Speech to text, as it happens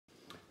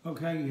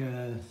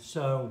Okay,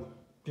 so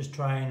just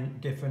trying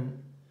different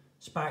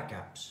spark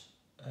gaps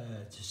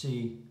to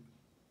see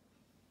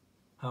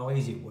how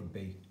easy it would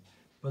be.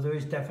 But there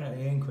is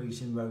definitely an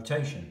increase in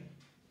rotation.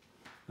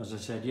 As I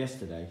said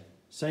yesterday,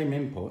 same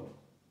input,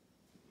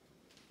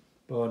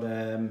 but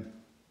I'm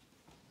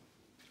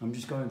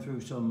just going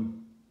through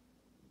some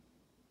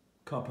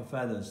copper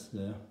feathers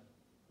there.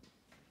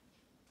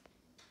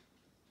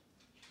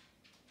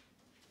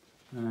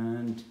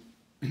 And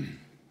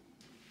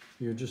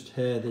you'll just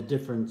hear the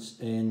difference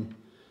in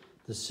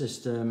the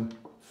system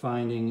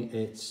finding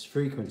its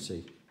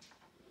frequency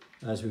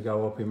as we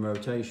go up in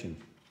rotation.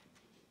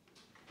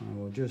 I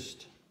will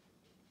just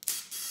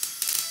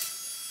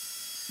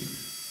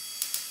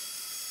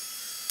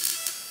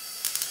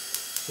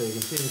so you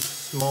can see the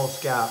small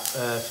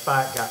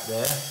spark gap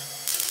there.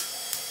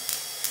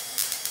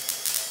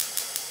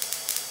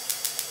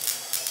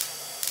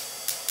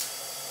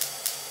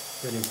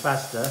 Getting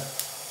faster.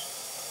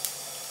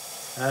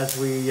 As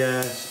we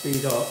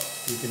speed up,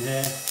 you can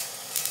hear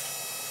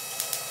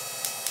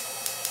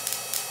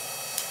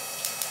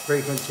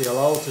frequency will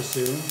alter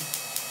soon.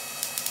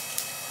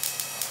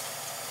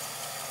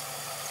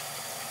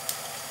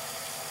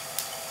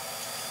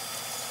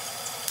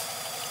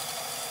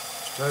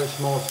 Very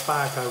small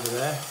spark over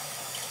there.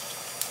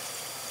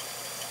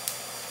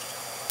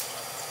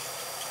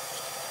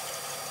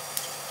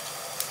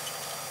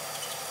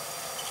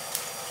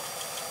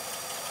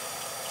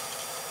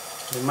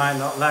 It might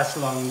not last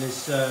long,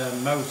 this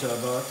motor,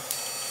 but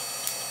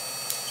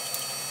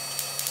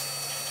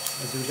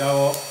as we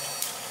go up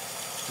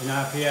in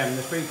RPM,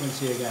 the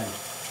frequency again,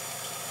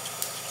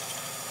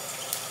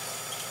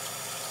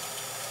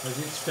 as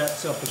it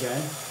steps up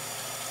again,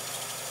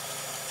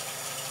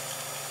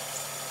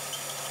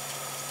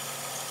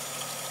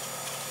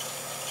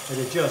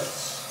 it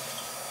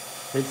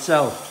adjusts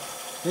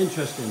itself.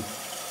 Interesting.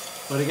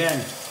 But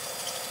again,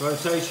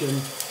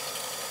 rotation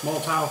more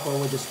powerful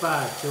with the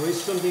spark. There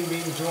is something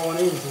being drawn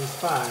into the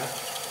spark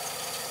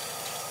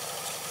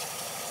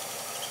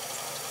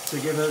to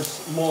give us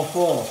more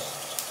force.